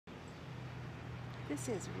This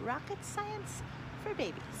is Rocket Science for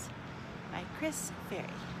Babies by Chris Ferry.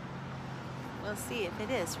 We'll see if it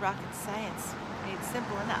is rocket science made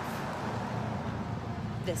simple enough.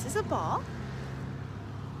 This is a ball.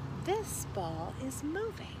 This ball is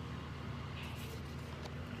moving.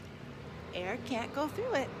 Air can't go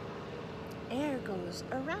through it. Air goes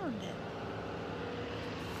around it.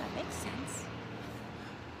 That makes sense.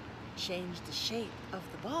 Change the shape of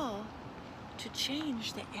the ball to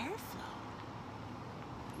change the airflow.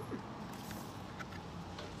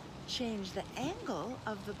 Change the angle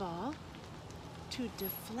of the ball to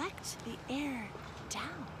deflect the air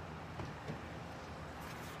down.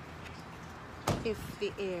 If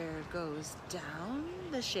the air goes down,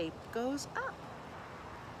 the shape goes up.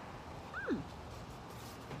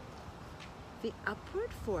 The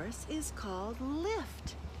upward force is called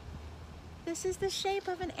lift. This is the shape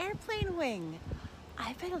of an airplane wing.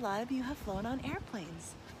 I bet a lot of you have flown on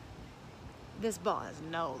airplanes. This ball has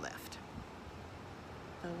no lift.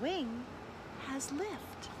 The wing has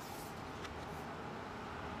lift.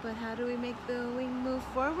 But how do we make the wing move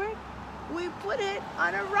forward? We put it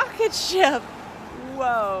on a rocket ship.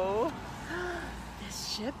 Whoa.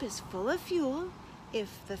 This ship is full of fuel.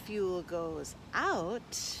 If the fuel goes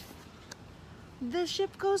out, the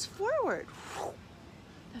ship goes forward.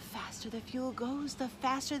 The faster the fuel goes, the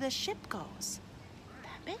faster the ship goes.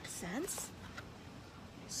 That makes sense.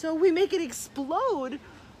 So we make it explode.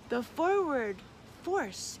 The forward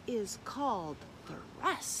force is called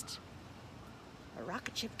thrust. A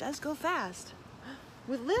rocket ship does go fast.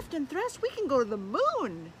 With lift and thrust, we can go to the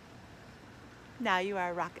moon. Now you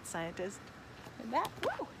are a rocket scientist. And that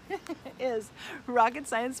is Rocket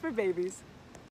Science for Babies.